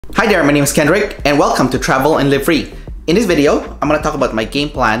Hi there, my name is Kendrick and welcome to Travel and Live Free. In this video, I'm going to talk about my game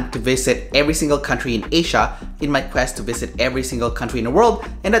plan to visit every single country in Asia in my quest to visit every single country in the world,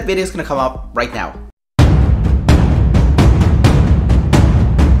 and that video is going to come up right now.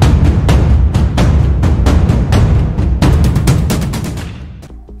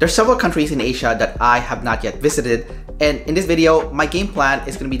 There's several countries in Asia that I have not yet visited, and in this video, my game plan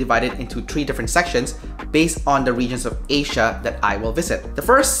is going to be divided into 3 different sections based on the regions of Asia that I will visit. The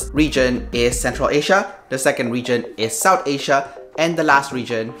first region is Central Asia, the second region is South Asia, and the last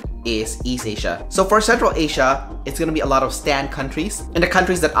region is East Asia. So for Central Asia, it's going to be a lot of Stan countries, and the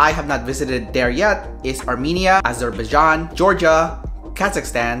countries that I have not visited there yet is Armenia, Azerbaijan, Georgia,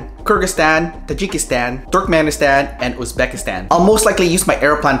 Kazakhstan, Kyrgyzstan, Tajikistan, Turkmenistan, and Uzbekistan. I'll most likely use my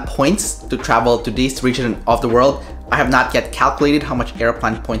Aeroplan points to travel to this region of the world. I have not yet calculated how much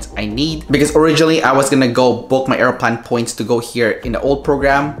Aeroplan points I need because originally I was gonna go book my Aeroplan points to go here in the old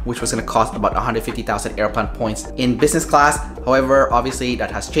program, which was gonna cost about 150,000 Aeroplan points in business class. However, obviously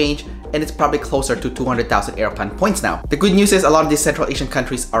that has changed and it's probably closer to 200,000 Aeroplan points now. The good news is a lot of these Central Asian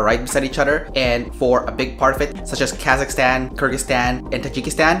countries are right beside each other, and for a big part of it, such as Kazakhstan, Kyrgyzstan, and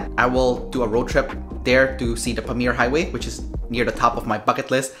Tajikistan, I will do a road trip there to see the Pamir Highway, which is near the top of my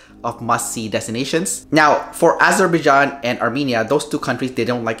bucket list of must-see destinations. Now, for Azerbaijan and Armenia, those two countries, they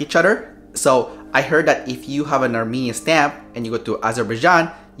don't like each other. So I heard that if you have an Armenian stamp and you go to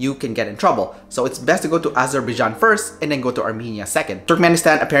Azerbaijan, you can get in trouble. So it's best to go to Azerbaijan first and then go to Armenia second.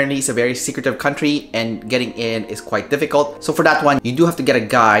 Turkmenistan apparently is a very secretive country and getting in is quite difficult. So for that one, you do have to get a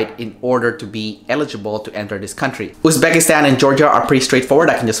guide in order to be eligible to enter this country. Uzbekistan and Georgia are pretty straightforward.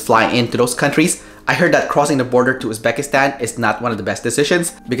 I can just fly into those countries. I heard that crossing the border to Uzbekistan is not one of the best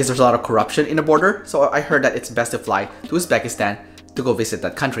decisions because there's a lot of corruption in the border. So I heard that it's best to fly to Uzbekistan to go visit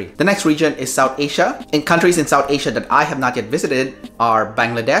that country. The next region is South Asia. And countries in South Asia that I have not yet visited are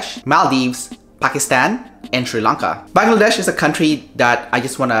Bangladesh, Maldives, Pakistan, and Sri Lanka. Bangladesh is a country that I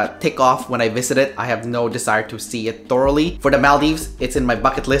just want to tick off when I visit it. I have no desire to see it thoroughly. For the Maldives, it's in my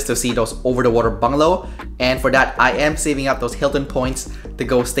bucket list to see those over-the-water bungalow. And for that, I am saving up those Hilton points to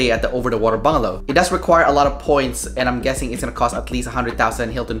go stay at the over-the-water bungalow. It does require a lot of points, and I'm guessing it's going to cost at least 100,000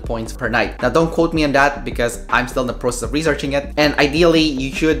 Hilton points per night. Now, don't quote me on that because I'm still in the process of researching it. And ideally,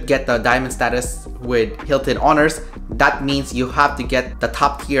 you should get the diamond status with Hilton Honors. That means you have to get the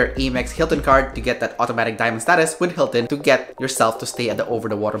top tier Amex Hilton card to get that automatic diamond status with Hilton to get yourself to stay at the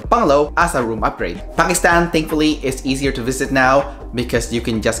over-the-water bungalow as a room upgrade. Pakistan, thankfully, is easier to visit now because you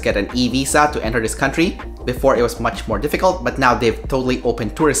can just get an e-visa to enter this country. Before it was much more difficult, but now they've totally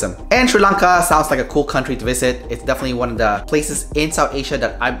opened tourism. And Sri Lanka sounds like a cool country to visit. It's definitely one of the places in South Asia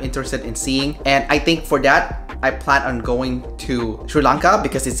that I'm interested in seeing. And I think for that, I plan on going to Sri Lanka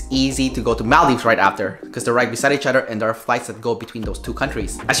because it's easy to go to Maldives right after because they're right beside each other and there are flights that go between those two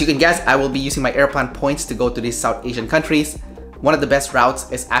countries. As you can guess, I will be using my Aeroplan points to go to these South Asian countries. One of the best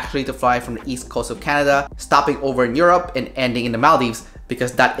routes is actually to fly from the east coast of Canada, stopping over in Europe and ending in the Maldives,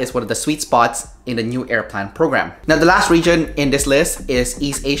 because that is one of the sweet spots in the new Aeroplan program. Now, the last region in this list is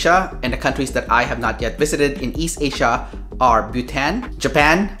East Asia, and the countries that I have not yet visited in East Asia are Bhutan,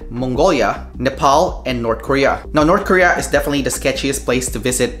 Japan, Mongolia, Nepal, and North Korea. Now, North Korea is definitely the sketchiest place to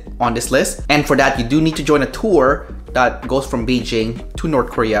visit on this list, and for that, you do need to join a tour that goes from Beijing to North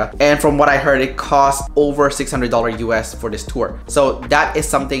Korea. And from what I heard, it costs over $600 US for this tour. So that is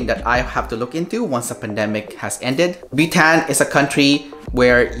something that I have to look into once the pandemic has ended. Bhutan is a country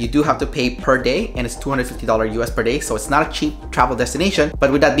where you do have to pay per day and it's $250 US per day. So it's not a cheap travel destination.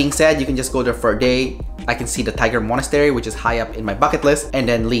 But with that being said, you can just go there for a day. I can see the Tiger Monastery, which is high up in my bucket list, and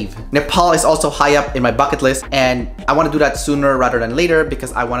then leave. Nepal is also high up in my bucket list, and I want to do that sooner rather than later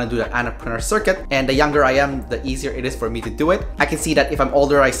because I want to do the Annapurna circuit. And the younger I am, the easier it is for me to do it. I can see that if I'm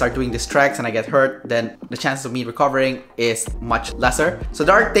older, I start doing these treks and I get hurt, then the chances of me recovering is much lesser. So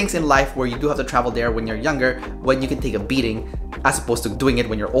there are things in life where you do have to travel there when you're younger, when you can take a beating, as opposed to doing it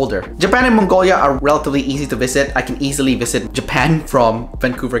when you're older. Japan and Mongolia are relatively easy to visit. I can easily visit Japan from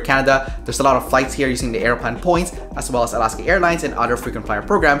Vancouver, Canada. There's a lot of flights here using the Aeroplan points, as well as Alaska Airlines and other frequent flyer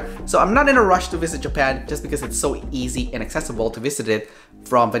program. So I'm not in a rush to visit Japan just because it's so easy and accessible to visit it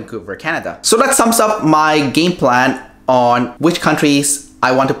from Vancouver, Canada. So that sums up my game plan on which countries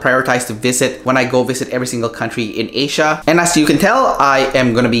I want to prioritize to visit when I go visit every single country in Asia. And as you can tell, I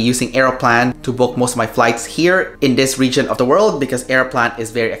am going to be using Aeroplan to book most of my flights here in this region of the world because Aeroplan is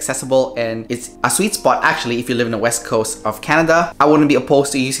very accessible and it's a sweet spot actually if you live in the west coast of Canada. I wouldn't be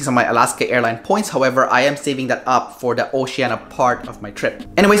opposed to using some of my Alaska Airline points. However, I am saving that up for the Oceania part of my trip.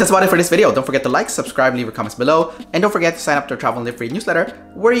 Anyways, that's about it for this video. Don't forget to like, subscribe, leave your comments below, and don't forget to sign up to the Travel and Live Free newsletter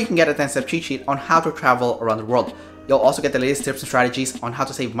where you can get a 10-step cheat sheet on how to travel around the world. You'll also get the latest tips and strategies on how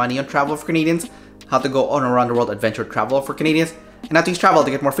to save money on travel for Canadians, how to go on around the world adventure travel for Canadians, and how to use travel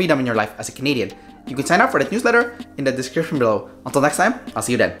to get more freedom in your life as a Canadian. You can sign up for that newsletter in the description below. Until next time, I'll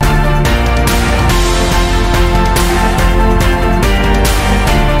see you then.